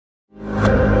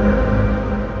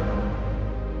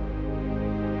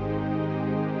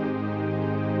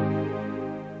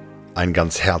Ein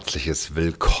ganz herzliches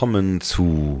Willkommen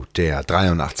zu der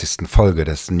 83. Folge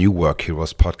des New Work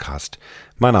Heroes Podcast.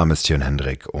 Mein Name ist Jörn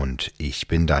Hendrik und ich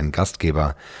bin dein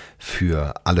Gastgeber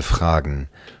für alle Fragen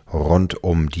rund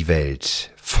um die Welt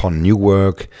von New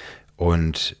Work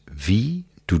und wie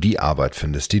du die Arbeit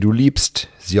findest, die du liebst,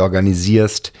 sie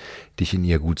organisierst, dich in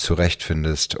ihr gut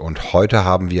zurechtfindest. Und heute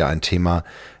haben wir ein Thema,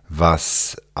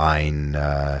 was ein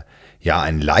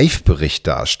Live-Bericht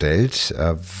darstellt,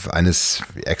 eines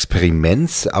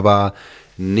Experiments, aber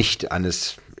nicht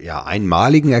eines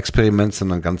einmaligen Experiments,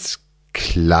 sondern ganz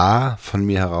klar von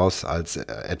mir heraus als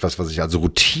etwas, was ich als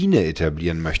Routine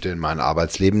etablieren möchte in meinem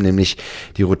Arbeitsleben, nämlich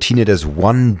die Routine des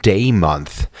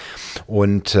One-Day-Month.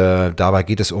 Und dabei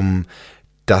geht es um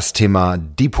das Thema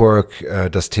Deep Work,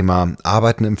 das Thema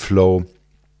Arbeiten im Flow.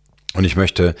 Und ich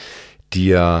möchte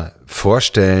dir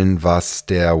vorstellen, was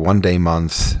der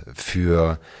One-Day-Month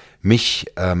für mich,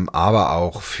 aber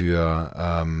auch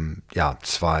für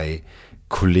zwei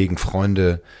Kollegen,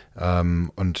 Freunde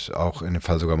und auch in dem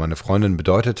Fall sogar meine Freundin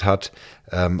bedeutet hat,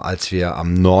 als wir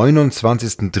am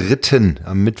 29.03.,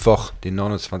 am Mittwoch, den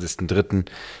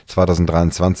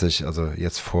 29.03.2023, also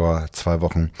jetzt vor 2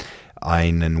 Wochen,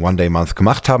 einen One-Day-Month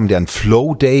gemacht haben, der einen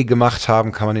Flow-Day gemacht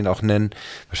haben, kann man ihn auch nennen.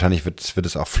 Wahrscheinlich wird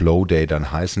es auch Flow-Day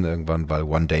dann heißen irgendwann, weil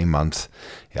One-Day-Month,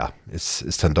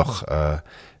 ist dann doch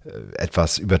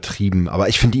etwas übertrieben. Aber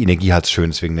ich finde die Energie halt schön,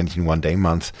 deswegen nenne ich ihn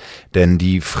One-Day-Month. Denn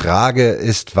die Frage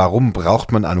ist, warum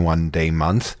braucht man einen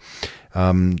One-Day-Month?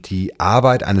 Die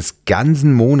Arbeit eines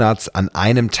ganzen Monats an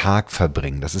einem Tag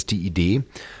verbringen. Das ist die Idee.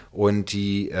 Und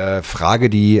die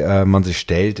Frage, die man sich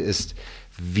stellt, ist,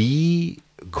 wie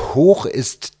hoch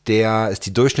ist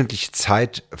die durchschnittliche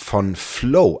Zeit von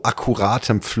Flow,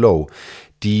 akkuratem Flow,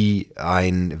 die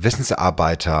ein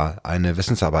Wissensarbeiter, eine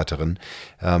Wissensarbeiterin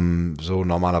so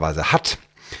normalerweise hat.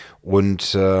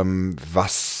 Und womit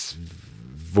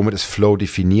ist Flow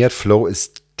definiert? Flow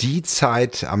ist die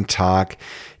Zeit am Tag,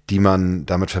 die man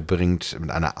damit verbringt, an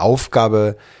einer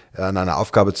Aufgabe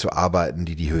zu arbeiten,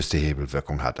 die höchste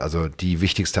Hebelwirkung hat. Also die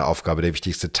wichtigste Aufgabe, der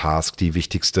wichtigste Task, die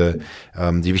wichtigste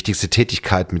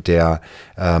Tätigkeit, mit der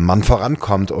man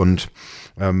vorankommt und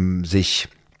sich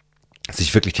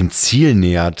wirklich dem Ziel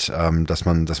nähert, dass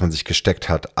man sich gesteckt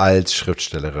hat als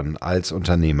Schriftstellerin, als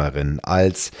Unternehmerin,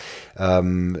 als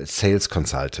Sales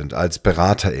Consultant, als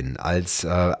Beraterin, als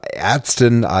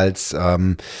Ärztin, als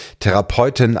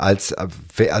Therapeutin, als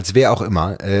wer auch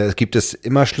immer. Gibt es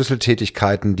immer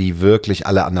Schlüsseltätigkeiten, die wirklich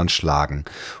alle anderen schlagen.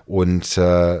 Und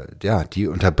die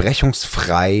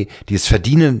unterbrechungsfrei, die es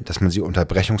verdienen, dass man sie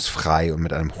unterbrechungsfrei und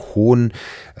mit einer hohen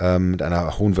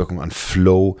Wirkung an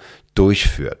Flow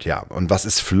durchführt. Ja, und was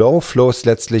ist Flow? Flow ist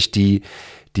letztlich die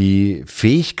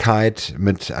Fähigkeit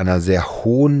mit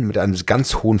einem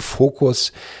ganz hohen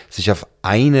Fokus, sich auf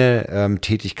eine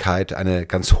Tätigkeit, eine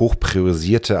ganz hoch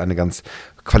priorisierte, eine ganz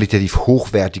qualitativ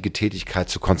hochwertige Tätigkeit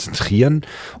zu konzentrieren.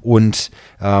 Und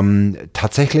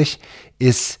tatsächlich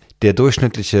ist der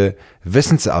durchschnittliche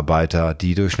Wissensarbeiter,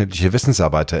 die durchschnittliche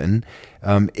Wissensarbeiterin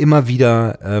immer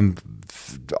wieder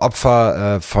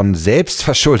Opfer von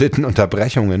selbstverschuldeten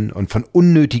Unterbrechungen und von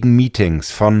unnötigen Meetings,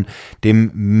 von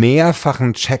dem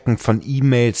mehrfachen Checken von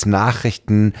E-Mails,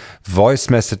 Nachrichten, Voice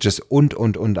Messages und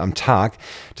am Tag.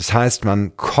 Das heißt,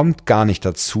 man kommt gar nicht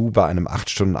dazu, bei einem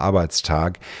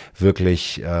 8-Stunden-Arbeitstag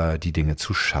wirklich die Dinge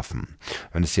zu schaffen.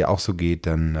 Wenn es dir auch so geht,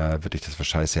 dann würde ich das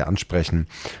wahrscheinlich sehr ansprechen.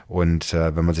 Und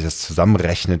wenn man sich das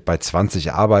zusammenrechnet bei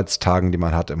 20 Arbeitstagen, die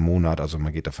man hat im Monat, also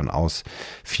man geht davon aus,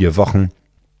 4 Wochen,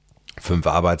 5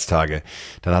 Arbeitstage,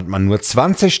 dann hat man nur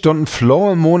 20 Stunden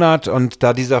Flow im Monat, und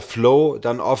da dieser Flow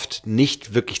dann oft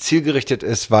nicht wirklich zielgerichtet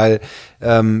ist, weil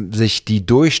sich die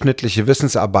durchschnittliche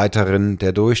Wissensarbeiterin,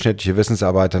 der durchschnittliche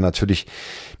Wissensarbeiter natürlich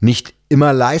nicht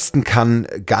immer leisten kann,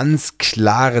 ganz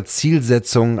klare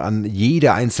Zielsetzungen an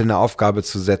jede einzelne Aufgabe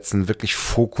zu setzen, wirklich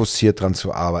fokussiert dran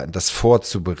zu arbeiten, das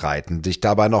vorzubereiten, sich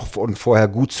dabei noch und vorher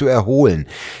gut zu erholen,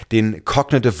 den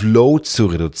Cognitive Load zu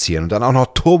reduzieren und dann auch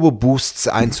noch Turbo-Boosts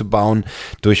einzubauen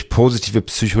durch positive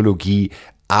Psychologie,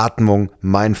 Atmung,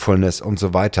 Mindfulness und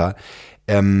so weiter.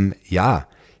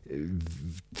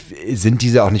 Sind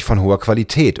diese auch nicht von hoher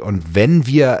Qualität. Und wenn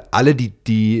wir alle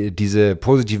diese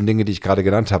positiven Dinge, die ich gerade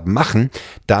genannt habe, machen,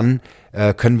 dann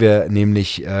können wir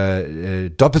nämlich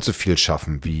doppelt so viel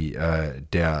schaffen wie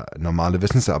der normale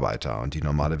Wissensarbeiter und die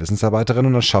normale Wissensarbeiterin.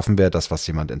 Und dann schaffen wir das, was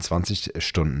jemand in 20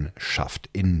 Stunden schafft,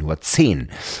 in nur 10.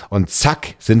 Und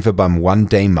zack, sind wir beim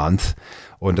One-Day-Month.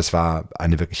 Und das war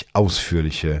eine wirklich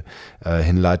ausführliche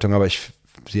Hinleitung. Aber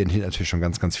sie enthielt natürlich schon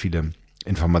ganz, ganz viele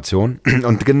Informationen.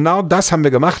 Und genau das haben wir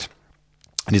gemacht.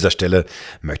 An dieser Stelle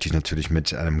möchte ich natürlich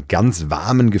mit einem ganz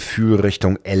warmen Gefühl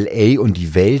Richtung LA und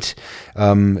die Welt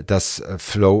das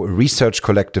Flow Research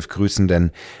Collective grüßen, denn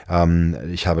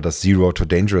ich habe das Zero to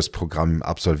Dangerous Programm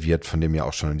absolviert, von dem ja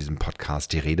auch schon in diesem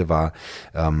Podcast die Rede war.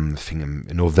 Fing im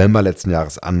November letzten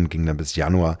Jahres an, ging dann bis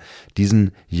Januar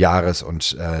diesen Jahres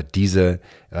und diese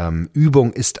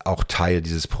Übung ist auch Teil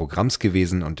dieses Programms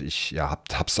gewesen und ich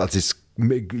hab's, als ich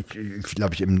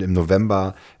glaube ich, im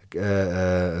November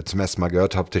zum ersten Mal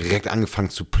gehört habe, direkt angefangen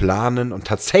zu planen und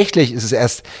tatsächlich ist es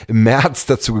erst im März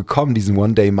dazu gekommen, diesen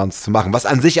One-Day-Month zu machen, was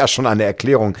an sich ja schon eine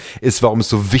Erklärung ist, warum es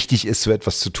so wichtig ist, so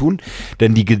etwas zu tun,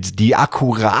 denn die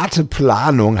akkurate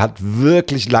Planung hat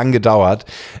wirklich lang gedauert,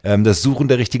 das Suchen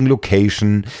der richtigen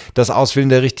Location, das Auswählen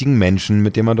der richtigen Menschen,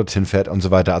 mit denen man dorthin fährt und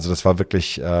so weiter, also das war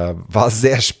wirklich, war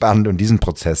sehr spannend und diesen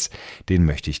Prozess, den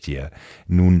möchte ich dir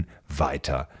nun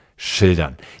weiter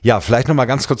schildern. Ja, vielleicht noch mal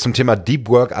ganz kurz zum Thema Deep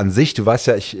Work an sich. Du weißt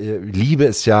ja, ich liebe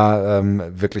es ja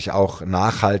wirklich auch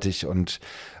nachhaltig und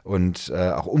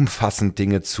auch umfassend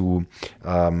Dinge zu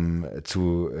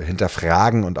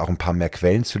hinterfragen und auch ein paar mehr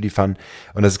Quellen zu liefern.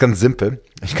 Und das ist ganz simpel.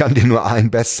 Ich kann dir nur einen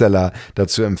Bestseller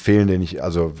dazu empfehlen, den ich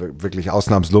also wirklich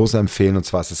ausnahmslos empfehlen. Und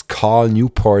zwar ist es Cal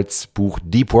Newports Buch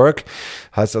Deep Work.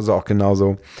 Heißt also auch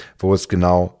genauso, wo es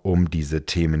genau um diese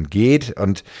Themen geht.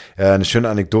 Und eine schöne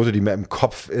Anekdote, die mir im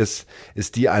Kopf ist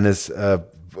die eines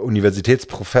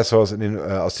Universitätsprofessors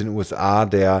aus den USA,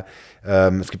 der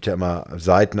es gibt ja immer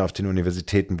Seiten auf den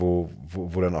Universitäten, wo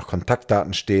dann auch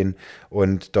Kontaktdaten stehen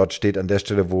und dort steht an der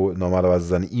Stelle, wo normalerweise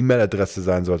seine E-Mail-Adresse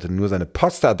sein sollte, nur seine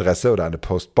Postadresse oder eine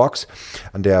Postbox,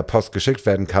 an der Post geschickt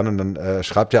werden kann und dann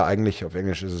schreibt er eigentlich, auf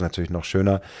Englisch ist es natürlich noch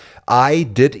schöner, I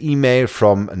did email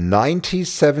from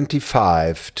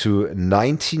 1975 to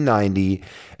 1990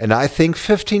 and I think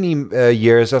 15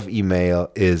 years of email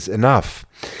is enough.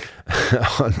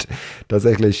 Und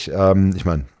tatsächlich, ich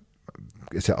meine,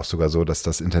 ist ja auch sogar so, dass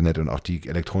das Internet und auch die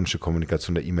elektronische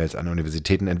Kommunikation der E-Mails an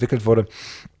Universitäten entwickelt wurde.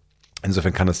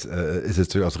 Insofern ist es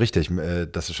durchaus richtig,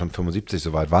 dass es schon 75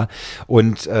 soweit war.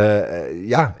 Und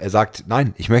er sagt,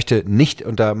 nein, ich möchte nicht,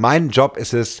 mein Job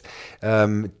ist es,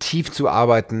 tief zu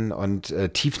arbeiten und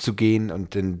tief zu gehen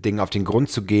und den Dingen auf den Grund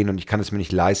zu gehen und ich kann es mir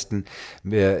nicht leisten,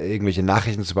 mir irgendwelche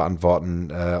Nachrichten zu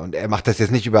beantworten. Und er macht das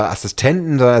jetzt nicht über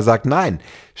Assistenten, sondern er sagt, nein,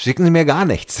 schicken Sie mir gar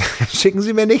nichts. Schicken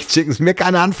Sie mir nichts, schicken Sie mir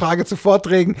keine Anfrage zu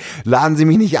Vorträgen, laden Sie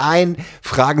mich nicht ein,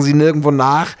 fragen Sie nirgendwo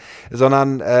nach,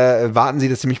 sondern warten Sie,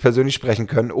 dass Sie mich persönlich sprechen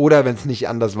können oder wenn es nicht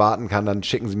anders warten kann, dann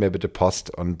schicken Sie mir bitte Post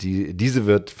und diese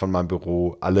wird von meinem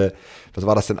Büro was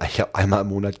war das denn? Ich habe einmal im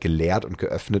Monat geleert und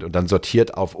geöffnet und dann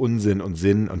sortiert auf Unsinn und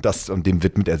Sinn und dem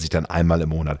widmet er sich dann einmal im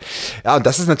Monat. Ja, und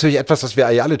das ist natürlich etwas, was wir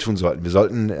alle tun sollten.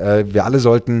 Wir alle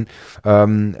sollten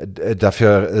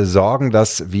dafür sorgen,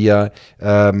 dass wir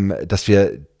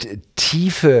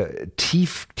tiefe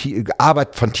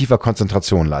Arbeit von tiefer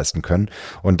Konzentration leisten können.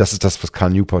 Und das ist das, was Cal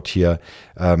Newport hier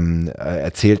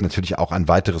erzählt. Natürlich auch ein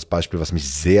weiteres Beispiel, was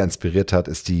mich sehr inspiriert hat,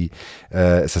 ist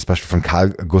das Beispiel von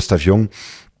Carl Gustav Jung,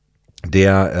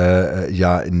 der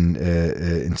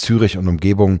in Zürich und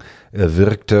Umgebung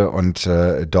wirkte und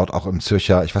dort auch im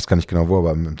Zürcher, ich weiß gar nicht genau wo,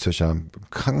 aber im Zürcher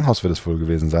Krankenhaus wird es wohl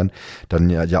gewesen sein,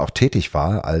 dann ja auch tätig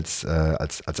war als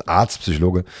Arzt,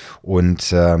 Psychologe und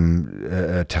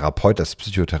Therapeut, als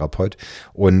Psychotherapeut.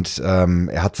 Und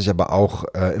er hat sich aber auch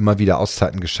immer wieder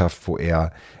Auszeiten geschafft, wo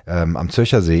er am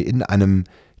Zürcher See in einem,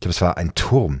 ich glaube, es war ein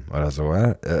Turm oder so,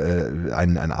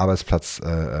 einen Arbeitsplatz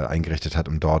eingerichtet hat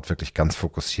und dort wirklich ganz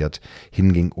fokussiert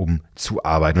hinging, um zu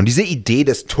arbeiten. Und diese Idee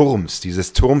dieses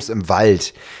Turms im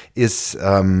Wald ist,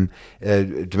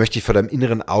 du möchte ich vor deinem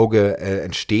inneren Auge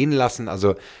entstehen lassen.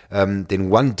 Also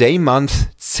den One-Day-Month,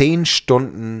 10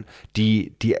 Stunden,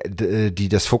 die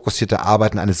das fokussierte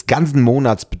Arbeiten eines ganzen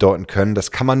Monats bedeuten können. Das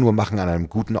kann man nur machen an einem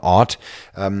guten Ort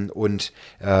und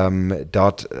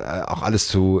dort auch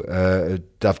alles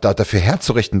dafür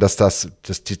herzurichten, dass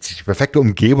die perfekte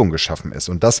Umgebung geschaffen ist.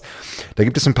 Und da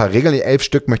gibt es ein paar Regeln, 11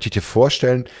 Stück möchte ich dir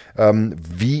vorstellen,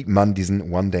 wie man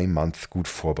diesen One-Day-Month gut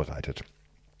vorbereitet.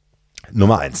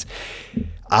 Nummer 1.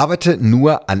 Arbeite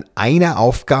nur an einer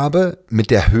Aufgabe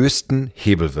mit der höchsten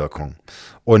Hebelwirkung.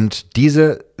 Und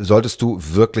diese solltest du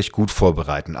wirklich gut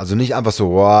vorbereiten. Also nicht einfach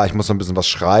so, ich muss noch ein bisschen was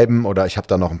schreiben oder ich habe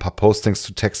da noch ein paar Postings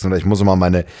zu texten oder ich muss mal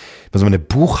meine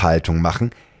Buchhaltung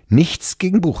machen. Nichts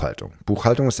gegen Buchhaltung.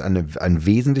 Buchhaltung ist ein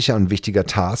wesentlicher und wichtiger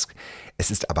Task. Es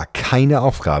ist aber keine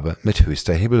Aufgabe mit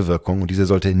höchster Hebelwirkung und diese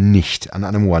sollte nicht an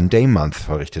einem One-Day-Month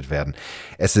verrichtet werden.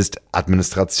 Es ist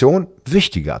Administration,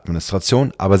 wichtige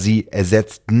Administration, aber sie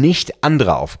ersetzt nicht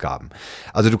andere Aufgaben.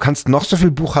 Also du kannst noch so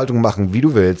viel Buchhaltung machen, wie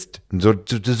du willst,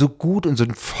 so gut und so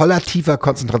voller tiefer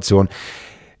Konzentration.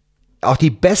 Auch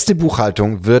die beste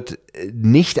Buchhaltung wird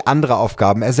nicht andere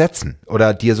Aufgaben ersetzen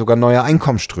oder dir sogar neue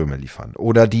Einkommensströme liefern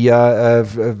oder dir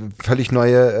völlig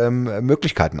neue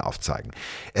Möglichkeiten aufzeigen.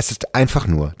 Es ist einfach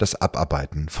nur das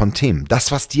Abarbeiten von Themen. Das,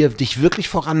 was dich wirklich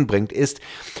voranbringt, ist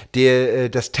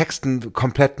das Texten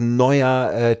komplett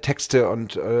neuer Texte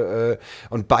und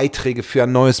Beiträge für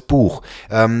ein neues Buch,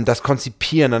 das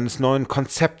Konzipieren eines neuen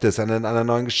Konzeptes, einer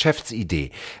neuen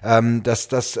Geschäftsidee,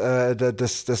 das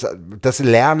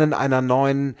Lernen einer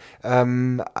neuen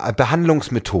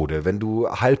Behandlungsmethode, wenn du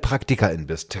Heilpraktikerin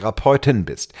bist, Therapeutin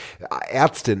bist,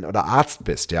 Ärztin oder Arzt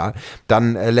bist, ja,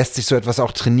 dann lässt sich so etwas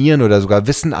auch trainieren oder sogar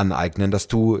Wissen aneignen, dass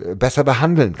du besser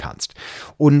behandeln kannst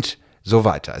und so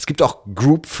weiter. Es gibt auch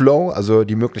Group Flow, also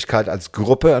die Möglichkeit als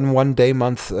Gruppe an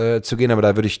One-Day-Month zu gehen, aber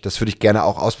das würde ich gerne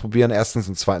auch ausprobieren, erstens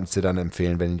und zweitens dir dann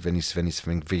empfehlen, wenn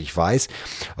ich weiß,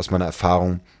 aus meiner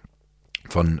Erfahrung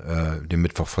von dem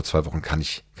Mittwoch vor 2 Wochen kann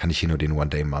ich hier nur den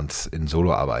One-Day-Month in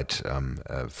Soloarbeit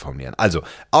formulieren. Also,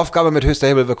 Aufgabe mit höchster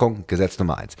Hebelwirkung, Gesetz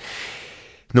Nummer 1.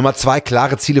 Nummer 2,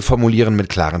 klare Ziele formulieren mit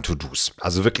klaren To-Dos.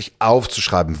 Also wirklich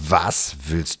aufzuschreiben, was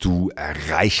willst du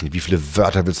erreichen? Wie viele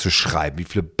Wörter willst du schreiben? Wie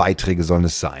viele Beiträge sollen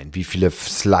es sein? Wie viele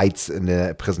Slides in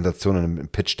der Präsentation und im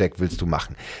Pitch-Deck willst du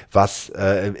machen? Was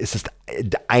ist es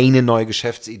eine neue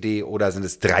Geschäftsidee oder sind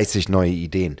es 30 neue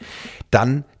Ideen?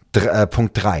 Dann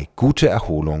Punkt 3, gute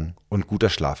Erholung und guter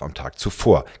Schlaf am Tag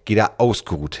zuvor. Geh da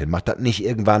ausgeruht hin. Mach das nicht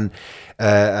irgendwann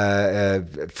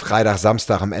Freitag,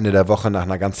 Samstag am Ende der Woche nach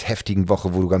einer ganz heftigen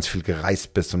Woche, wo du ganz viel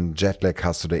gereist bist und Jetlag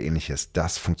hast oder ähnliches.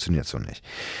 Das funktioniert so nicht.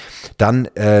 Dann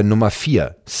Nummer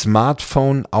 4,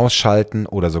 Smartphone ausschalten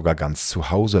oder sogar ganz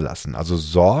zu Hause lassen. Also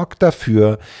sorg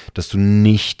dafür, dass du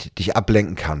nicht dich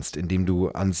ablenken kannst, indem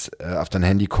du auf dein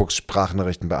Handy guckst,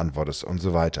 Sprachnachrichten beantwortest und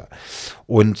so weiter.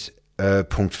 Und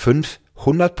Punkt 5,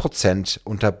 100%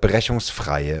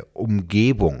 unterbrechungsfreie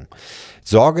Umgebung.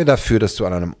 Sorge dafür, dass du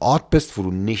an einem Ort bist, wo du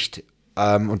nicht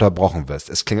unterbrochen wirst.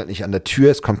 Es klingelt nicht an der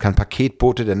Tür, es kommt kein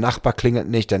Paketbote, der Nachbar klingelt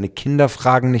nicht, deine Kinder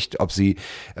fragen nicht, ob sie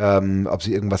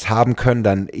irgendwas haben können,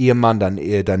 dein Ehemann, deine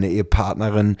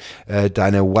Ehepartnerin,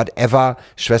 deine whatever,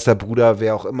 Schwester, Bruder,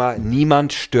 wer auch immer,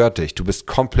 niemand stört dich. Du bist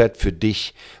komplett für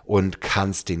dich und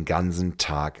kannst den ganzen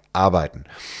Tag arbeiten.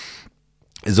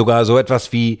 Sogar so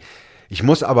etwas wie, ich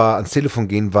muss aber ans Telefon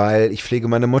gehen, weil ich pflege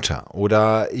meine Mutter.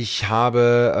 Oder ich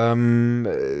habe,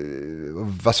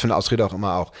 was für eine Ausrede auch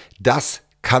immer auch. Das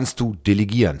kannst du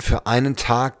delegieren. Für einen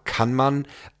Tag kann man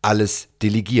alles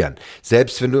delegieren.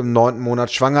 Selbst wenn du im 9.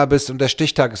 Monat schwanger bist und der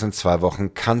Stichtag ist in 2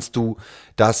 Wochen, kannst du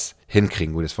das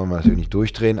hinkriegen. Gut, das wollen wir natürlich nicht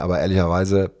durchdrehen, aber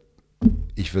ehrlicherweise,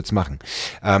 ich würde es machen.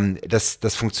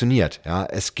 Das funktioniert. Ja,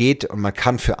 es geht und man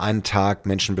kann für einen Tag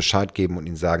Menschen Bescheid geben und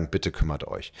ihnen sagen, bitte kümmert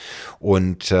euch.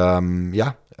 Und das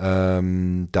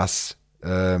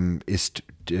ist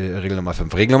Regel Nummer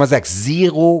 5. Regel Nummer 6,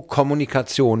 Zero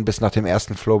Kommunikation bis nach dem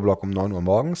ersten Flowblock um 9 Uhr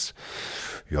morgens.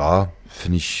 Ja,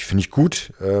 finde ich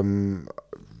gut.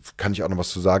 Kann ich auch noch was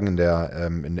zu sagen in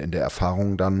der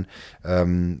Erfahrung dann.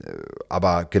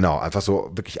 Aber genau, einfach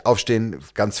so wirklich aufstehen,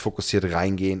 ganz fokussiert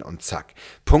reingehen und zack.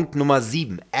 Punkt Nummer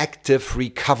 7, Active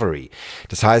Recovery.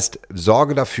 Das heißt,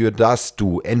 sorge dafür, dass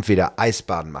du entweder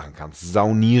Eisbaden machen kannst,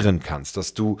 saunieren kannst,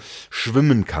 dass du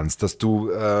schwimmen kannst, dass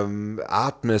du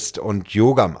atmest und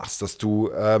Yoga machst, dass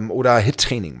du oder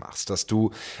HIIT-Training machst, dass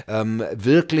du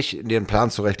wirklich dir einen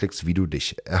Plan zurechtlegst, wie du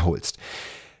dich erholst.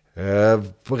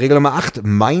 Regel Nummer 8,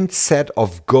 Mindset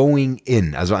of going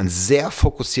in, also einen sehr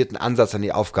fokussierten Ansatz an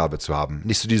die Aufgabe zu haben.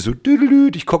 Nicht so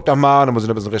ich guck da mal, dann muss ich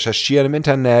noch ein bisschen recherchieren im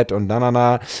Internet und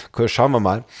schauen wir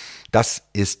mal. Das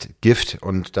ist Gift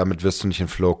und damit wirst du nicht in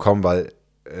Flow kommen, weil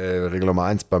Regel Nummer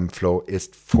 1 beim Flow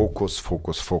ist Fokus,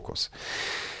 Fokus, Fokus.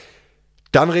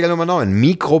 Dann Regel Nummer 9,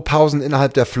 Mikropausen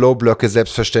innerhalb der Flow-Blöcke,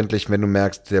 selbstverständlich, wenn du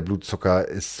merkst, der Blutzucker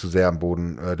ist zu sehr am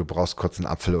Boden, du brauchst kurz einen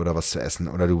Apfel oder was zu essen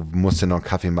oder du musst dir noch einen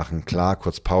Kaffee machen, klar,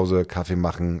 kurz Pause, Kaffee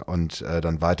machen und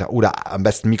dann weiter. Oder am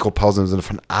besten Mikropause im Sinne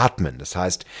von atmen, das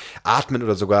heißt atmen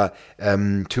oder sogar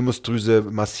Thymusdrüse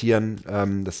massieren,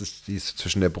 die ist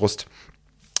zwischen der Brust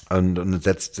und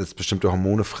setzt bestimmte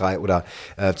Hormone frei oder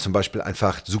zum Beispiel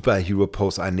einfach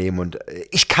Superhero-Pose einnehmen und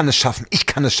ich kann es schaffen, ich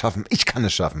kann es schaffen, ich kann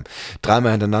es schaffen.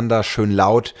 3-mal hintereinander, schön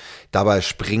laut, dabei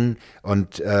springen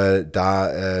und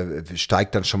da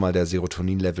steigt dann schon mal der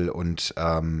Serotonin-Level und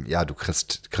du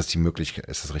kriegst die Möglichkeit,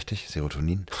 ist das richtig?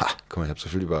 Serotonin? Guck mal, ich habe so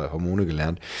viel über Hormone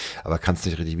gelernt, aber kann es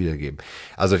nicht richtig wiedergeben.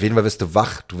 Also auf jeden Fall wirst du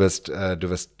wach, du wirst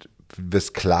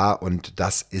klar und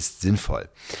das ist sinnvoll.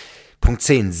 Punkt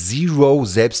 10, Zero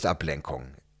Selbstablenkung.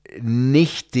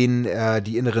 Nicht die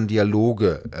inneren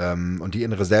Dialoge und die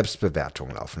innere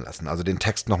Selbstbewertung laufen lassen. Also den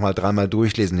Text nochmal 3-mal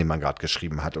durchlesen, den man gerade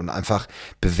geschrieben hat und einfach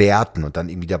bewerten und dann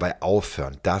irgendwie dabei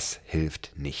aufhören. Das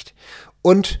hilft nicht.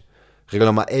 Und Regel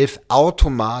Nummer 11,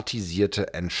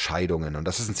 automatisierte Entscheidungen. Und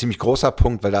das ist ein ziemlich großer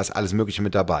Punkt, weil da ist alles Mögliche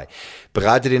mit dabei.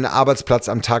 Bereite den Arbeitsplatz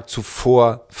am Tag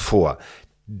zuvor vor.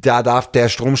 Da darf der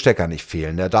Stromstecker nicht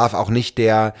fehlen. Da darf auch nicht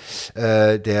der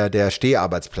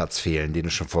Steharbeitsplatz fehlen, den du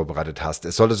schon vorbereitet hast.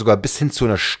 Es sollte sogar bis hin zu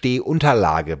einer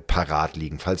Stehunterlage parat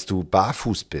liegen, falls du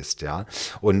barfuß bist, ja.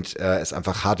 Und es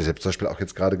einfach hart ist. Ich habe zum Beispiel auch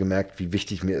jetzt gerade gemerkt, wie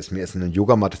wichtig mir ist, eine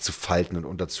Yogamatte zu falten und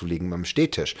unterzulegen beim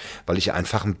Stehtisch, weil ich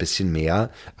einfach ein bisschen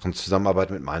mehr, auch in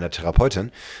Zusammenarbeit mit meiner Therapeutin,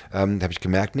 habe ich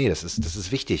gemerkt, nee, das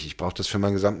ist wichtig. Ich brauche das für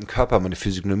meinen gesamten Körper, meine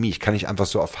Physiognomie. Ich kann nicht einfach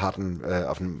so auf harten,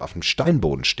 auf einem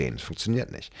Steinboden stehen. Das funktioniert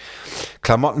nicht.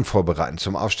 Klamotten vorbereiten,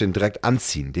 zum Aufstehen direkt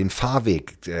anziehen, den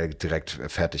Fahrweg direkt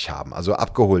fertig haben, also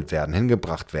abgeholt werden,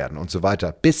 hingebracht werden und so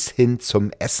weiter, bis hin zum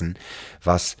Essen,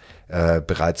 was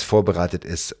bereits vorbereitet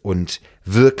ist und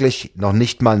wirklich noch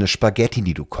nicht mal eine Spaghetti,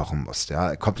 die du kochen musst.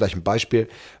 Ja, kommt gleich ein Beispiel,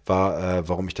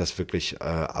 warum ich das wirklich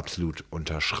absolut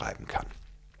unterschreiben kann.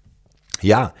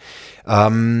 Ja,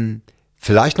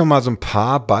 vielleicht nochmal so ein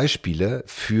paar Beispiele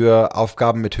für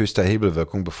Aufgaben mit höchster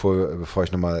Hebelwirkung, bevor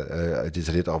ich nochmal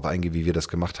detailliert darauf eingehe, wie wir das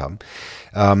gemacht haben.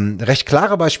 Recht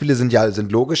klare Beispiele sind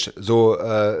logisch, so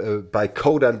bei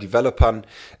Codern, Developern,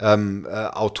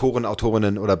 Autoren,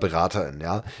 Autorinnen oder BeraterInnen.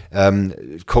 Ja?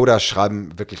 Coder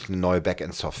schreiben wirklich eine neue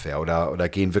Backend-Software oder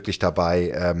gehen wirklich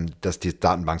dabei, das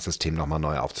Datenbanksystem nochmal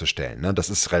neu aufzustellen. Ne? Das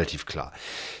ist relativ klar.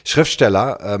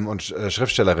 Schriftsteller und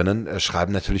Schriftstellerinnen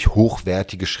schreiben natürlich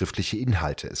hochwertige schriftliche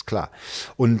Inhalte, ist klar.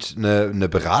 Und eine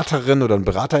Beraterin oder ein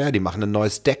Berater, ja, die machen ein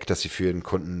neues Deck, das sie für ihren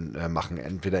Kunden machen,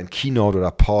 entweder in Keynote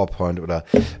oder PowerPoint oder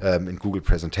in Google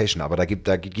Presentation. Aber da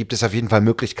gibt es auf jeden Fall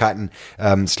Möglichkeiten,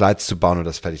 Slides zu bauen und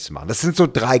das fertig zu machen. Das sind so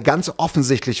 3 ganz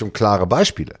offensichtliche und klare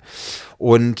Beispiele.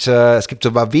 Und es gibt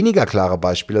sogar weniger klare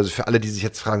Beispiele, also für alle, die sich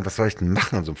jetzt fragen, was soll ich denn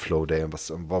machen an so einem Flow Day und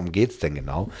worum geht's denn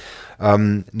genau?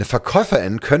 Eine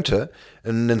Verkäuferin könnte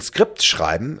ein Skript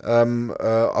schreiben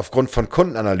aufgrund von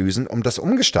Kundenanalysen, um das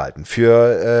umgestalten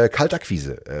für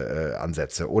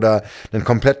Kaltakquise-Ansätze oder einen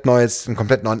komplett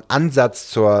neuen Ansatz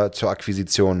zur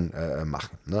Akquisition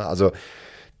machen. Ne? Also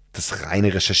das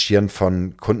reine Recherchieren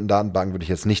von Kundendatenbanken würde ich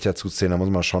jetzt nicht dazu zählen. Da muss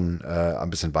man schon ein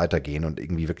bisschen weitergehen und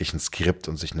irgendwie wirklich ein Skript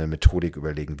und sich eine Methodik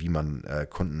überlegen, wie man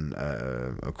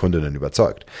Kundinnen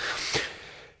überzeugt.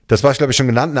 Das war, glaube ich, schon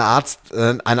genannt.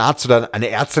 Ein Arzt oder eine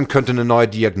Ärztin könnte eine neue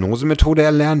Diagnosemethode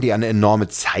erlernen, die eine enorme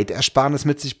Zeitersparnis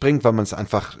mit sich bringt, weil man es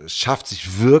einfach schafft,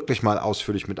 sich wirklich mal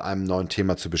ausführlich mit einem neuen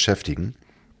Thema zu beschäftigen.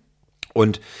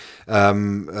 Und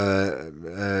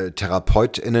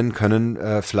TherapeutInnen können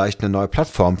vielleicht eine neue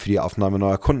Plattform für die Aufnahme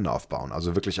neuer Kunden aufbauen.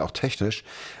 Also wirklich auch technisch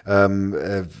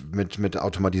mit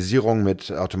Automatisierung,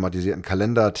 mit automatisierten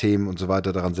Kalenderthemen und so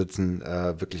weiter daran sitzen,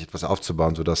 wirklich etwas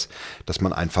aufzubauen, sodass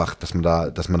man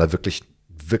da wirklich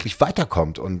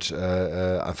weiterkommt und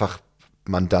einfach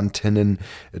Mandantinnen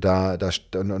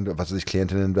und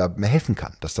Klientinnen da mehr helfen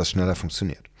kann, dass das schneller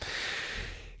funktioniert.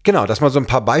 Genau, das mal so ein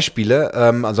paar Beispiele.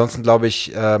 Ansonsten glaube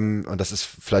ich, und das ist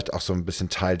vielleicht auch so ein bisschen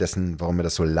Teil dessen, warum mir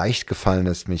das so leicht gefallen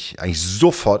ist, mich eigentlich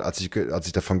sofort, als ich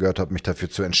davon gehört habe, mich dafür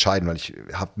zu entscheiden, weil ich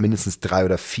habe mindestens 3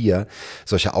 oder 4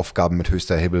 solche Aufgaben mit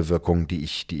höchster Hebelwirkung, die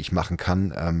ich machen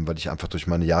kann, weil ich einfach durch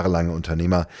meine jahrelange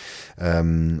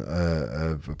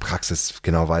Unternehmerpraxis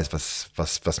genau weiß,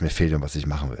 was mir fehlt und was ich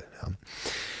machen will. Ja.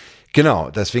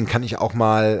 Genau, deswegen kann ich auch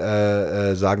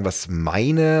mal sagen, was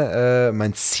mein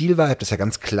Ziel war. Ich habe das ja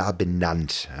ganz klar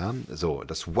benannt. Ja? So,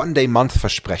 das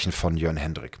One-Day-Month-Versprechen von Jörn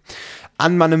Hendrik.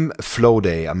 An meinem Flow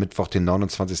Day am Mittwoch, den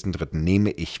 29.03.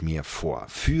 nehme ich mir vor,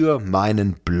 für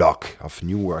meinen Blog auf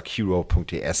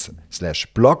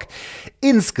newworkhero.ts/blog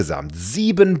insgesamt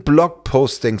 7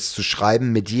 Blogpostings zu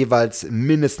schreiben mit jeweils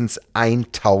mindestens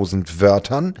 1000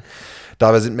 Wörtern.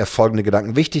 Dabei sind mir folgende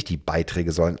Gedanken wichtig. Die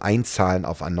Beiträge sollen einzahlen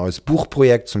auf ein neues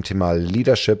Buchprojekt zum Thema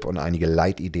Leadership und einige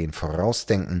Leitideen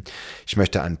vorausdenken. Ich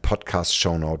möchte ein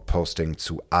Podcast-Shownote-Posting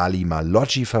zu Ali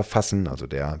Maloggi verfassen, also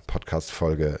der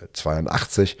Podcast-Folge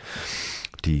 82,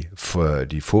 die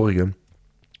vorige.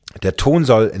 Der Ton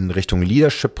soll in Richtung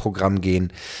Leadership-Programm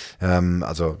gehen.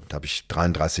 Also da habe ich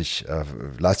 33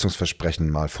 Leistungsversprechen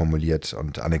mal formuliert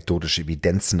und anekdotische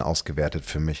Evidenzen ausgewertet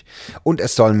für mich. Und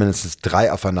es sollen mindestens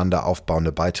 3 aufeinander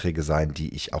aufbauende Beiträge sein,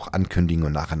 die ich auch ankündigen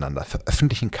und nacheinander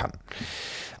veröffentlichen kann.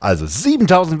 Also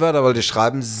 7000 Wörter wollt ihr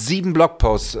schreiben, 7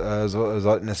 Blogposts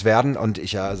sollten es werden. Und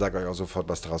ich sage euch auch sofort,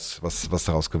 was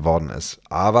daraus geworden ist.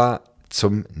 Aber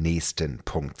zum nächsten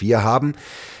Punkt. Wir haben,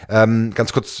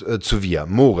 ganz kurz zu wir,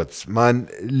 Moritz, mein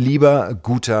lieber,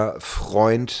 guter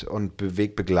Freund und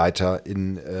Wegbegleiter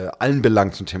in allen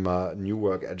Belangen zum Thema New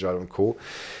Work, Agile und Co.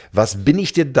 Was bin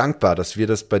ich dir dankbar, dass wir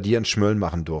das bei dir in Schmölln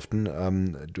machen durften.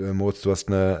 Moritz, du hast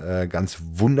einen ganz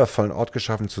wundervollen Ort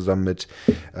geschaffen, zusammen mit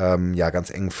ganz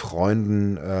engen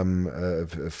Freunden,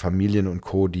 Familien und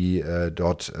Co., die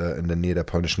dort in der Nähe der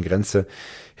polnischen Grenze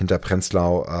hinter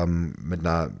Prenzlau mit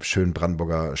einer schönen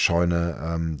Brandenburger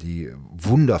Scheune, die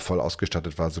wundervoll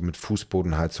ausgestattet war, so mit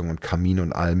Fußbodenheizung und Kamin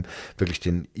und allem, wirklich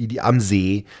am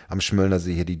See, am Schmöllner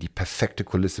See hier, die perfekte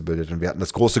Kulisse bildet. Und wir hatten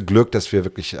das große Glück, dass wir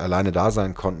wirklich alleine da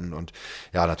sein konnten. Und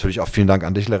ja, natürlich auch vielen Dank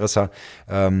an dich, Larissa,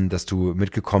 dass du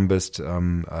mitgekommen bist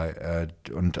und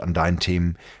an deinen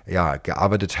Themen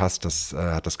gearbeitet hast. Das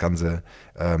hat das Ganze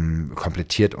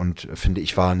komplettiert und finde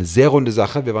ich, war eine sehr runde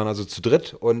Sache. Wir waren also zu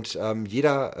dritt und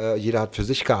jeder hat für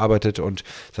sich gearbeitet und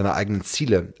seine eigenen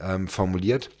Ziele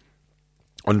formuliert.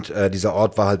 Und dieser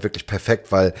Ort war halt wirklich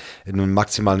perfekt, weil nur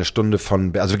maximal also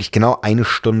wirklich genau eine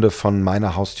Stunde von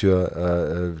meiner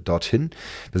Haustür dorthin.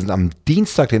 Wir sind am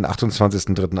Dienstag, den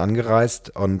 28.03.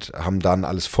 angereist und haben dann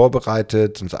alles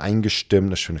vorbereitet, uns eingestimmt,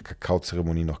 eine schöne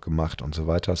Kakaozeremonie noch gemacht und so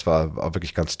weiter. Es war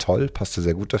wirklich ganz toll, passte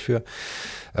sehr gut dafür.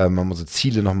 Haben unsere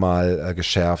Ziele nochmal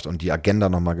geschärft und die Agenda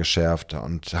nochmal geschärft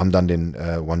und haben dann den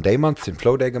One-Day-Month, den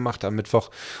Flow-Day gemacht am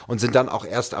Mittwoch und sind dann auch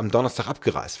erst am Donnerstag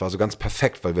abgereist. War so ganz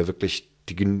perfekt, weil wir wirklich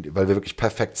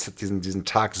perfekt diesen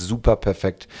Tag super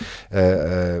perfekt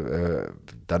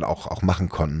dann auch machen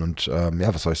konnten. Und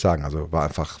was soll ich sagen? Also war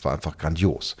einfach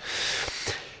grandios.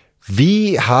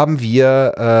 Wie haben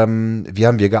wir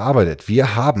gearbeitet?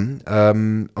 Wir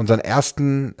haben unseren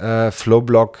ersten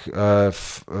Flow-Block,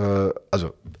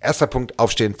 also erster Punkt,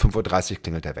 aufstehen, 5:30 Uhr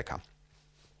klingelt der Wecker.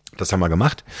 Das haben wir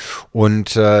gemacht und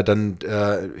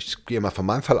ich gehe mal von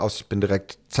meinem Fall aus, ich bin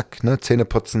direkt, zack, Zähne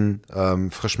putzen,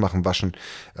 frisch machen, waschen,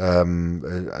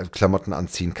 Klamotten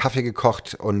anziehen, Kaffee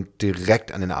gekocht und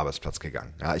direkt an den Arbeitsplatz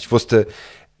gegangen. Ja, ich wusste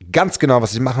ganz genau,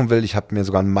 was ich machen will. Ich habe mir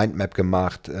sogar ein Mindmap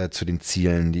gemacht zu den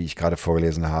Zielen, die ich gerade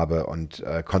vorgelesen habe und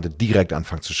konnte direkt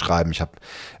anfangen zu schreiben. Ich habe,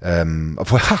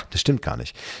 das stimmt gar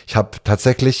nicht. Ich habe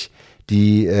tatsächlich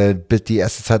die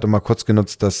erste Zeit mal kurz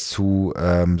genutzt, das zu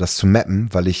mappen,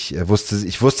 weil ich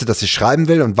wusste, dass ich schreiben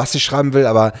will und was ich schreiben will,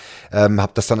 aber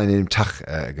habe das dann an dem Tag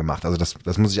gemacht. Also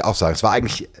das muss ich auch sagen. Es war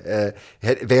eigentlich,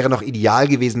 wäre noch ideal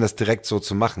gewesen, das direkt so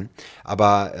zu machen,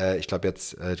 aber ich glaube,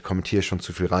 jetzt kommentiere ich schon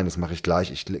zu viel rein, das mache ich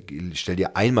gleich. Ich stelle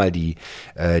dir einmal die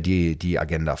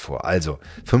Agenda vor. Also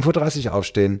 5:30 Uhr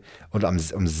aufstehen und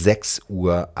um 6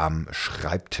 Uhr am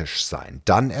Schreibtisch sein.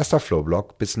 Dann erster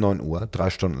Flowblock bis 9 Uhr, 3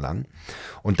 Stunden lang.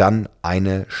 Und dann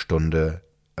eine Stunde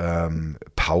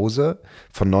Pause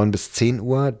von 9 bis 10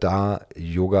 Uhr, da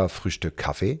Yoga, Frühstück,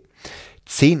 Kaffee.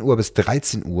 10 Uhr bis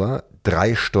 13 Uhr,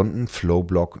 3 Stunden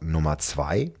Flowblock Nummer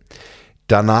 2.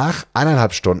 Danach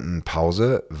 1,5 Stunden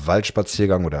Pause,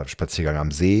 Waldspaziergang oder Spaziergang am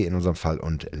See in unserem Fall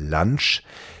und Lunch.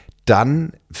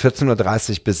 Dann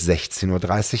 14:30 Uhr bis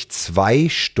 16:30 Uhr, 2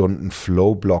 Stunden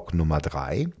Flowblock Nummer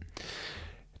 3.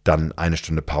 Dann eine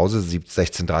Stunde Pause,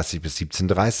 16:30 bis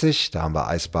 17:30. Da haben wir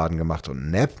Eisbaden gemacht und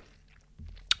einen Nap.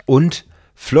 Und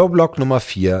Flowblock Nummer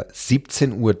 4,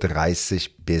 17:30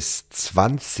 bis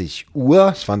 20 Uhr.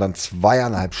 Das waren dann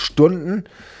 2,5 Stunden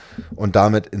und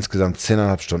damit insgesamt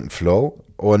 10,5 Stunden Flow.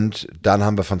 Und dann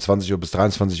haben wir von 20 Uhr bis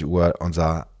 23 Uhr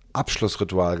unser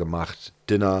Abschlussritual gemacht,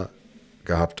 Dinner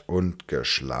gehabt und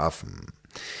geschlafen.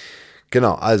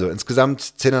 Genau, also insgesamt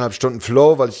 10,5 Stunden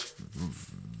Flow, weil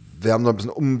wir haben noch ein bisschen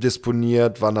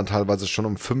umdisponiert, waren dann teilweise schon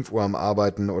um 5 Uhr am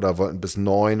Arbeiten oder wollten bis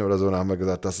 9 oder so. Dann haben wir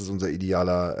gesagt, das ist unser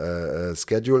idealer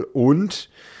Schedule. Und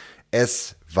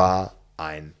es war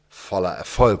ein voller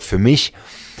Erfolg. Für mich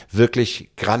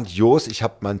wirklich grandios. Ich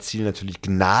habe mein Ziel natürlich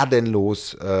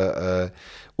gnadenlos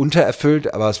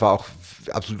untererfüllt, aber es war auch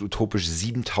absolut utopisch,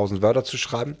 7.000 Wörter zu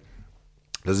schreiben.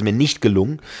 Das ist mir nicht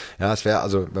gelungen. Ja, es wäre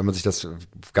also, wenn man sich das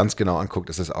ganz genau anguckt,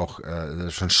 ist es auch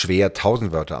schon schwer,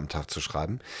 1.000 Wörter am Tag zu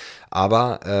schreiben.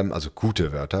 Aber, also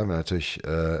gute Wörter, natürlich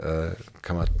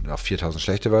kann man auch 4.000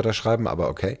 schlechte Wörter schreiben, aber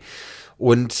okay.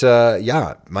 Und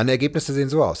meine Ergebnisse sehen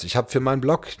so aus. Ich habe für meinen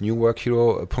Blog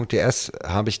newworkhero.ds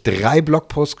habe ich 3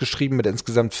 Blogposts geschrieben mit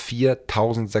insgesamt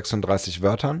 4.036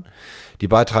 Wörtern. Die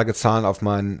Beiträge zahlen auf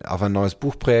ein neues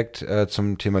Buchprojekt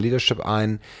zum Thema Leadership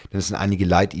ein. Denn es sind einige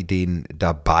Leitideen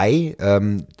dabei.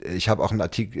 Ich habe auch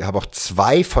habe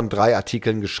 2 von 3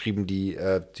 Artikeln geschrieben, die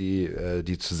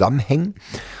zusammenhängen.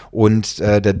 Und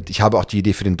ich habe auch die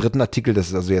Idee für den 3. Artikel. Das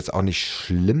ist also jetzt auch nicht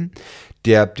schlimm.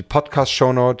 Die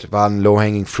Podcast-Shownote war ein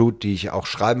Low-Hanging Fruit, die ich auch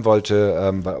schreiben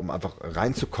wollte, um einfach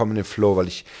reinzukommen in den Flow, weil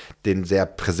ich den sehr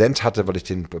präsent hatte, weil ich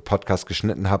den Podcast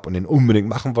geschnitten habe und den unbedingt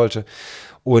machen wollte.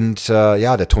 Und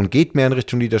der Ton geht mehr in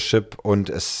Richtung Leadership und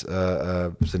es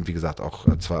sind, wie gesagt, auch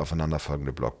 2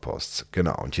 aufeinanderfolgende Blogposts.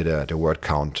 Genau, und hier der Word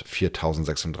Count,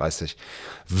 4036.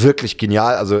 Wirklich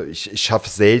genial, also ich schaffe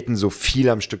es selten, so viel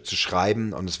am Stück zu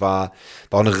schreiben und es war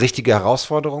auch eine richtige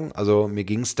Herausforderung. Also mir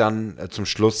ging es dann zum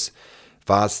Schluss,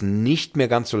 war es nicht mehr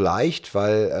ganz so leicht,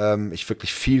 weil ich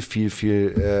wirklich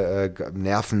viel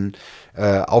Nerven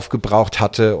aufgebraucht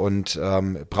hatte und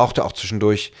brauchte auch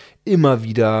zwischendurch immer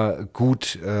wieder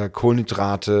gut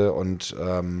Kohlenhydrate und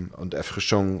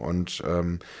Erfrischung und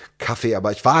Kaffee.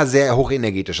 Aber ich war sehr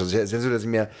hochenergetisch. Also sehr so, dass ich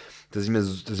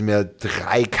mir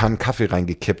 3 Kannen Kaffee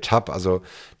reingekippt habe. Also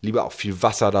lieber auch viel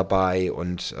Wasser dabei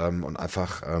und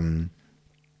einfach ein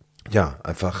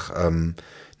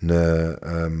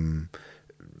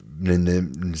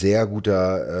sehr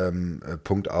guter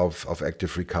Punkt auf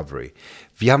Active Recovery.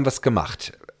 Wir haben was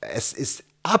gemacht. Es ist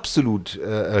absolut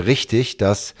richtig,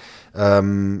 dass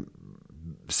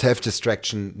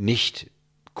Self-Distraction nicht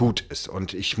gut ist.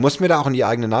 Und ich muss mir da auch in die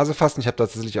eigene Nase fassen. Ich habe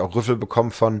tatsächlich auch Rüffel bekommen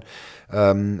von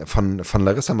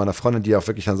Larissa, meiner Freundin, die auch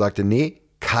wirklich dann sagte, nee,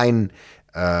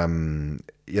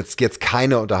 jetzt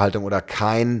keine Unterhaltung oder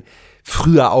kein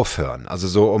früher aufhören. Also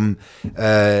so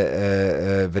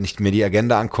wenn ich mir die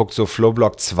Agenda angucke, so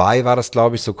Flowblock 2 war das,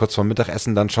 glaube ich, so kurz vor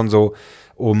Mittagessen, dann schon so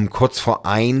um kurz vor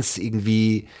 1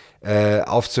 irgendwie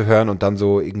aufzuhören und dann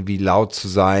so irgendwie laut zu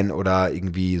sein oder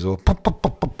irgendwie so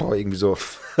irgendwie so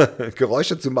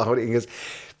Geräusche zu machen oder irgendwas,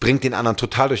 bringt den anderen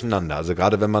total durcheinander. Also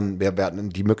gerade wenn wir hatten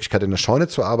die Möglichkeit in der Scheune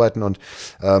zu arbeiten und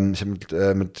ich habe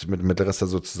mit Larissa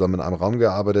so zusammen in einem Raum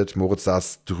gearbeitet. Moritz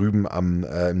saß drüben im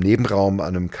Nebenraum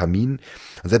an einem Kamin.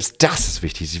 Und selbst das ist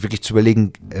wichtig, sich wirklich zu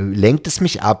überlegen, lenkt es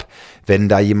mich ab, wenn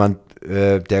da jemand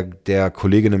der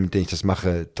Kolleginnen, mit denen ich das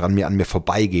mache, an mir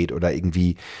vorbeigeht oder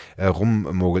irgendwie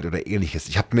rummogelt oder ähnliches.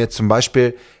 Ich habe mir zum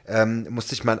Beispiel,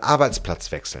 musste ich meinen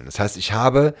Arbeitsplatz wechseln. Das heißt, ich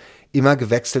habe immer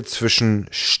gewechselt zwischen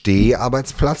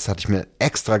Steharbeitsplatz, da hatte ich mir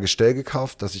extra Gestell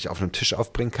gekauft, das ich auf einem Tisch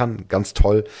aufbringen kann, ganz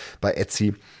toll bei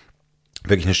Etsy.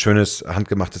 Wirklich ein schönes,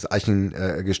 handgemachtes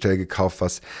Eichengestell gekauft,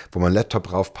 wo mein Laptop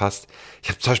drauf passt. Ich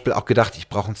habe zum Beispiel auch gedacht, ich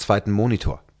brauche einen zweiten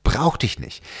Monitor. Brauchte ich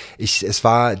nicht. Es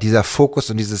war dieser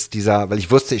Fokus und weil ich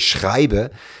wusste, ich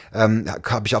schreibe,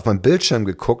 habe ich auf meinen Bildschirm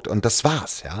geguckt und das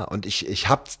war's, ja. Und ich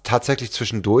habe tatsächlich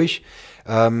zwischendurch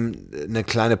eine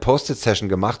kleine Post-it-Session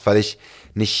gemacht, weil ich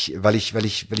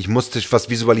musste was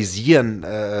visualisieren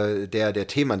der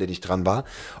Themen, an denen ich dran war.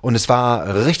 Und es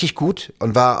war richtig gut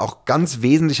und war auch ganz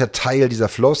wesentlicher Teil dieser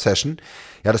Flow-Session.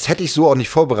 Ja, das hätte ich so auch nicht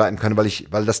vorbereiten können,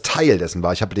 weil das Teil dessen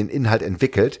war. Ich habe den Inhalt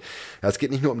entwickelt. Ja, es geht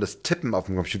nicht nur um das Tippen auf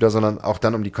dem Computer, sondern auch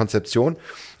dann um die Konzeption.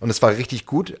 Und es war richtig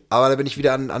gut. Aber da bin ich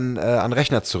wieder an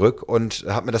Rechner zurück und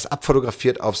habe mir das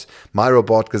abfotografiert, aufs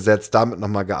Miro-Board gesetzt, damit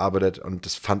nochmal gearbeitet. Und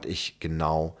das fand ich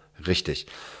genau richtig.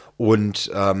 Und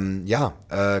kann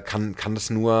das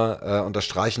nur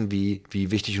unterstreichen, wie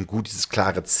wichtig und gut dieses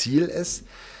klare Ziel ist.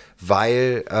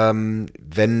 Weil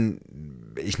wenn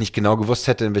ich nicht genau gewusst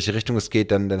hätte, in welche Richtung es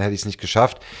geht, dann hätte ich es nicht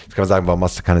geschafft. Jetzt kann man sagen, warum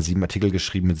hast du keine 7 Artikel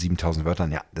geschrieben mit 7.000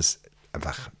 Wörtern? Ja, das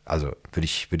einfach, also würde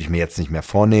ich mir jetzt nicht mehr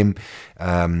vornehmen.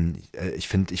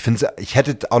 Ich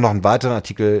hätte auch noch einen weiteren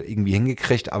Artikel irgendwie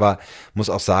hingekriegt, aber muss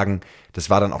auch sagen, das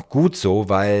war dann auch gut so,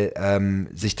 weil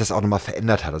sich das auch nochmal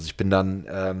verändert hat. Also ich bin,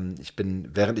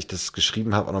 während ich das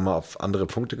geschrieben habe, auch nochmal auf andere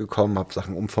Punkte gekommen, habe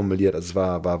Sachen umformuliert. Also es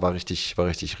war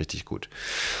richtig gut.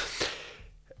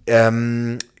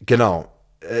 Genau.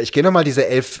 Ich gehe nochmal diese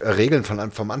 11 Regeln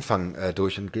vom Anfang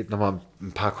durch und gebe nochmal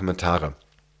ein paar Kommentare.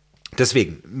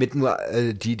 Deswegen,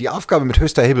 die Aufgabe mit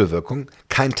höchster Hebelwirkung,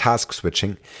 kein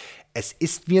Task-Switching. Es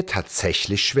ist mir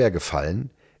tatsächlich schwer gefallen,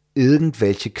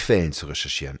 irgendwelche Quellen zu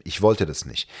recherchieren. Ich wollte das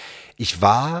nicht. Ich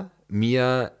war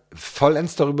mir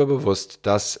vollends darüber bewusst,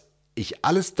 dass ich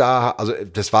alles also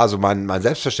das war so mein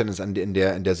Selbstverständnis in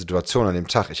der Situation, an dem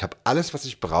Tag. Ich habe alles, was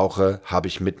ich brauche, habe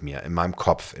ich mit mir, in meinem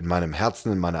Kopf, in meinem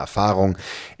Herzen, in meiner Erfahrung.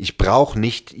 Ich brauche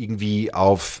nicht irgendwie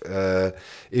auf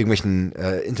irgendwelchen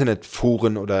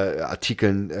Internetforen oder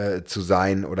Artikeln zu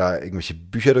sein oder irgendwelche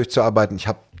Bücher durchzuarbeiten. Ich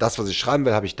habe das, was ich schreiben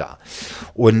will, habe ich da.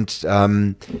 Und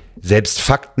selbst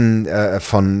Fakten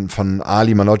von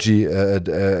Ali Manojji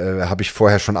habe ich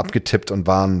vorher schon abgetippt und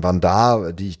waren da,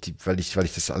 weil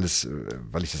ich das alles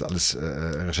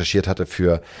recherchiert hatte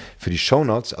für die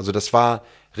Shownotes. Also das war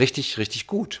richtig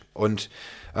gut. Und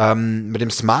mit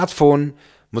dem Smartphone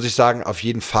muss ich sagen, auf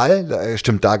jeden Fall.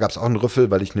 Stimmt, da gab es auch einen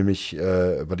Rüffel, weil ich nämlich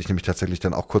tatsächlich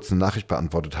dann auch kurz eine Nachricht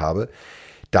beantwortet habe.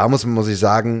 Da muss ich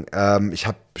sagen, ich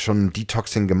habe schon ein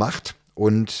Detoxing gemacht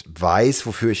und weiß,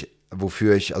 wofür ich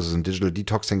wofür ich, also so ein Digital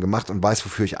Detoxing gemacht und weiß,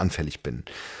 wofür ich anfällig bin.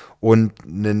 Und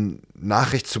eine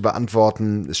Nachricht zu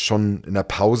beantworten ist schon in der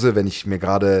Pause, wenn ich mir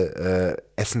gerade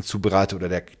Essen zubereite oder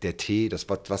der Tee, das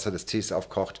Wasser des Tees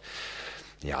aufkocht.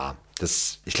 Ja,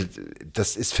 das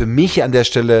ist für mich an der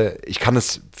Stelle, ich kann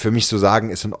es für mich so sagen,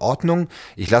 ist in Ordnung.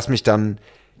 Ich habe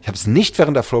es nicht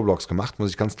während der Flowblocks gemacht, muss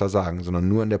ich ganz klar sagen, sondern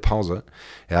nur in der Pause,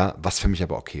 ja, was für mich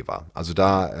aber okay war. Also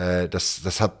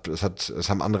das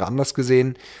haben andere anders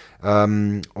gesehen.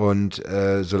 Solange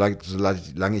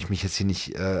ich mich jetzt hier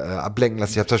nicht ablenken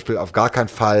lasse, ich habe zum Beispiel auf gar keinen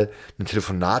Fall ein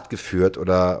Telefonat geführt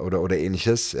oder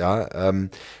ähnliches, ja,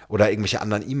 oder irgendwelche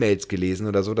anderen E-Mails gelesen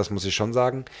oder so, das muss ich schon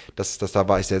sagen. Da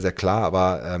war ich sehr, sehr klar,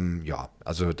 aber ja,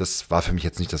 also das war für mich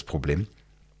jetzt nicht das Problem.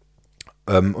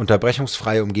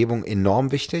 Unterbrechungsfreie Umgebung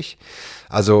enorm wichtig.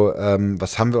 Also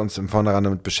was haben wir uns im Vornherein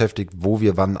damit beschäftigt, wo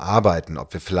wir wann arbeiten,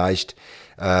 ob wir vielleicht,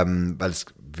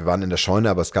 wir waren in der Scheune,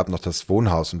 aber es gab noch das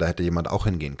Wohnhaus und da hätte jemand auch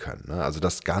hingehen können. Ne? Also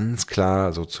das ganz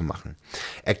klar so zu machen.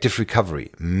 Active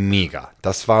Recovery, mega.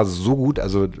 Das war so gut.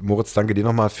 Also Moritz, danke dir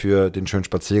nochmal für den schönen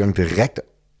Spaziergang direkt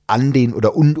an den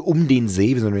oder um den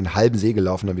See, wir sind um den halben See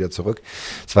gelaufen, dann wieder zurück.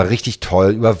 Es war richtig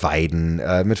toll, über Weiden,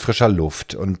 mit frischer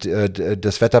Luft und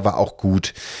das Wetter war auch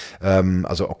gut,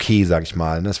 also okay, sag ich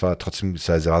mal. Ne? Es war trotzdem, es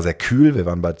war sehr kühl, wir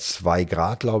waren bei 2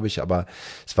 Grad, glaube ich, aber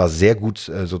es war sehr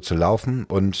gut so zu laufen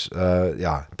und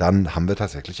ja, dann haben wir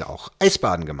tatsächlich auch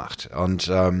Eisbaden gemacht und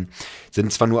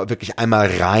sind zwar nur wirklich einmal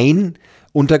rein,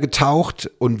 untergetaucht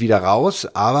und wieder raus,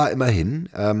 aber immerhin,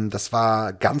 das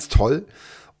war ganz toll.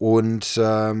 Und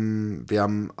wir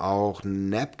haben auch einen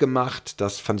Nap gemacht,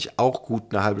 das fand ich auch gut,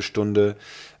 eine halbe Stunde,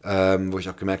 wo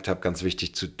ich auch gemerkt habe, ganz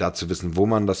wichtig da zu wissen, wo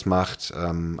man das macht.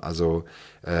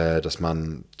 Dass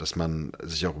man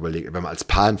sich auch überlegt, wenn man als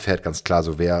Palen fährt, ganz klar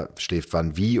so, wer schläft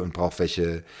wann wie und braucht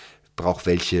welche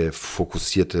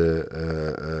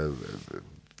fokussierte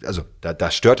also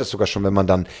da stört es sogar schon, wenn man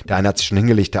dann, der eine hat sich schon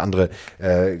hingelegt, der andere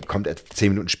kommt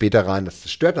 10 Minuten später rein, das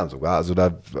stört dann sogar. Also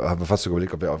da haben wir fast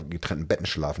überlegt, ob wir auf getrennten Betten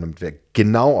schlafen, damit wir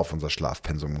genau auf unser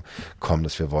Schlafpensum kommen,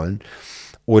 das wir wollen.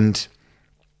 Und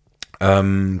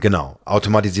genau,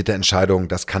 automatisierte Entscheidungen,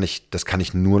 das kann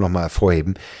ich nur noch mal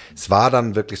hervorheben. Es war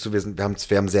dann wirklich so, wir haben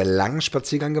einen sehr langen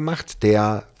Spaziergang gemacht,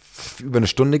 der über eine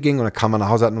Stunde ging und dann kam man nach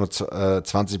Hause, hat nur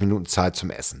 20 Minuten Zeit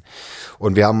zum Essen.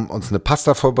 Und wir haben uns eine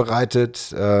Pasta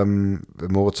vorbereitet,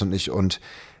 Moritz und ich, und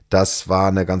das war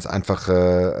eine ganz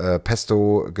einfache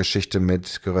Pesto-Geschichte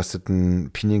mit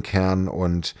gerösteten Pinienkernen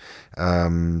und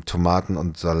Tomaten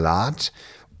und Salat.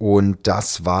 Und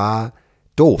das war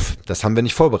doof. Das haben wir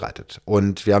nicht vorbereitet.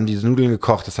 Und wir haben diese Nudeln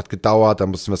gekocht, das hat gedauert, da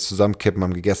mussten wir es zusammenkippen,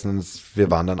 haben gegessen und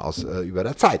wir waren dann über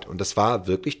der Zeit. Und das war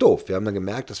wirklich doof. Wir haben dann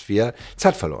gemerkt, dass wir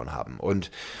Zeit verloren haben.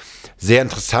 Und sehr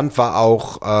interessant war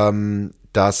auch,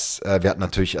 dass wir hatten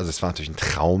natürlich, also es war natürlich ein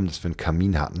Traum, dass wir einen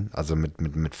Kamin hatten, also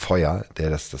mit Feuer, der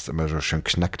das immer so schön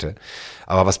knackte.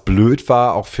 Aber was blöd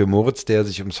war, auch für Moritz, der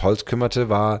sich ums Holz kümmerte,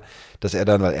 war, dass er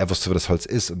dann, weil er wusste, wo das Holz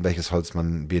ist und welches Holz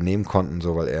wir nehmen konnten,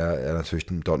 so, weil er natürlich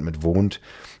dort mit wohnt,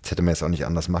 das hätte man jetzt auch nicht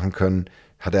anders machen können,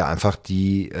 hat er einfach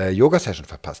die Yoga-Session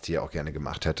verpasst, die er auch gerne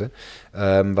gemacht hätte,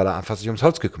 weil er einfach sich ums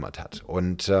Holz gekümmert hat.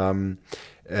 Und da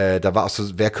war auch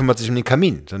so, wer kümmert sich um den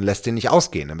Kamin? Dann lässt den nicht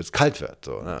ausgehen, damit es kalt wird.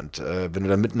 So, ne? Und wenn du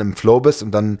dann mitten im Flow bist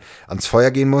und dann ans Feuer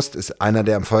gehen musst, ist einer,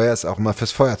 der am Feuer ist, auch immer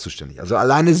fürs Feuer zuständig. Also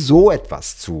alleine so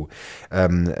etwas zu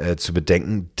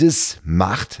bedenken, das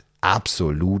macht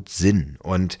absolut Sinn.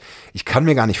 Und ich kann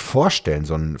mir gar nicht vorstellen,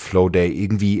 so einen Flow-Day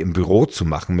irgendwie im Büro zu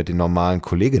machen mit den normalen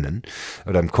Kolleginnen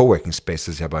oder im Coworking Space,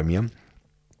 das ist ja bei mir,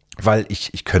 weil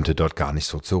ich könnte dort gar nicht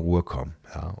so zur Ruhe kommen.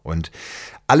 Ja. Und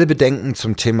alle Bedenken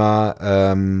zum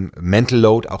Thema Mental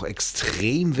Load auch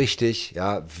extrem wichtig.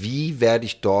 Ja, wie werde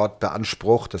ich dort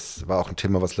beansprucht? Das war auch ein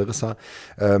Thema, was Larissa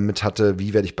mit hatte.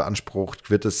 Wie werde ich beansprucht?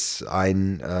 Wird es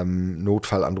einen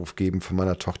Notfallanruf geben von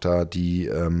meiner Tochter, die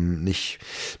nicht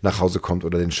nach Hause kommt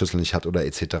oder den Schlüssel nicht hat oder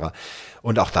etc.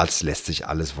 Und auch das lässt sich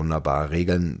alles wunderbar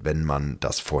regeln. Wenn man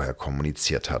das vorher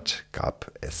kommuniziert hat,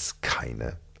 gab es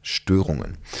keine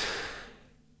Störungen.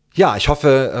 Ja, ich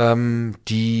hoffe,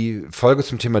 die Folge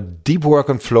zum Thema Deep Work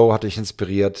and Flow hat dich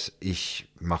inspiriert. Ich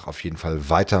mache auf jeden Fall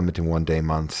weiter mit dem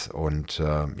One-Day-Month und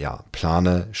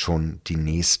plane schon die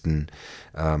nächste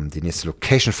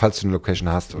Location. Falls du eine Location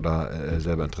hast oder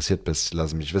selber interessiert bist,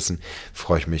 lass mich wissen.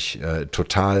 Freue ich mich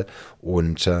total.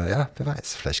 Und wer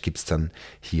weiß, vielleicht gibt's dann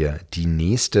hier die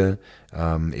nächste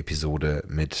Episode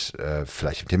mit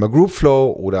vielleicht dem Thema Group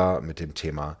Flow oder mit dem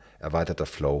Thema erweiterter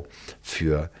Flow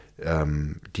für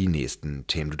die nächsten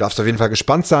Themen. Du darfst auf jeden Fall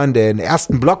gespannt sein. Den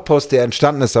ersten Blogpost, der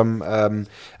entstanden ist an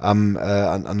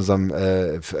unserem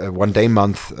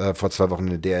One-Day-Month vor 2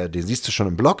 Wochen, den siehst du schon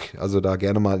im Blog. Also da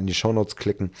gerne mal in die Shownotes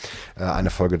klicken,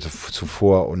 eine Folge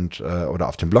zuvor oder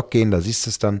auf den Blog gehen, da siehst du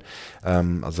es dann.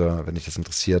 Also wenn dich das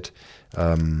interessiert.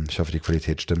 Ich hoffe, die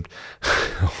Qualität stimmt.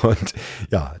 Und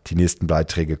ja, die nächsten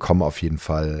Beiträge kommen auf jeden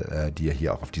Fall dir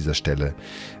hier auch auf dieser Stelle,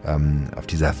 auf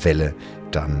dieser Welle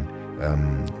dann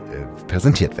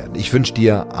präsentiert werden. Ich wünsche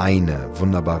dir eine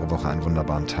wunderbare Woche, einen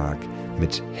wunderbaren Tag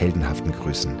mit heldenhaften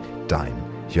Grüßen. Dein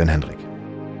Jörn Hendrik.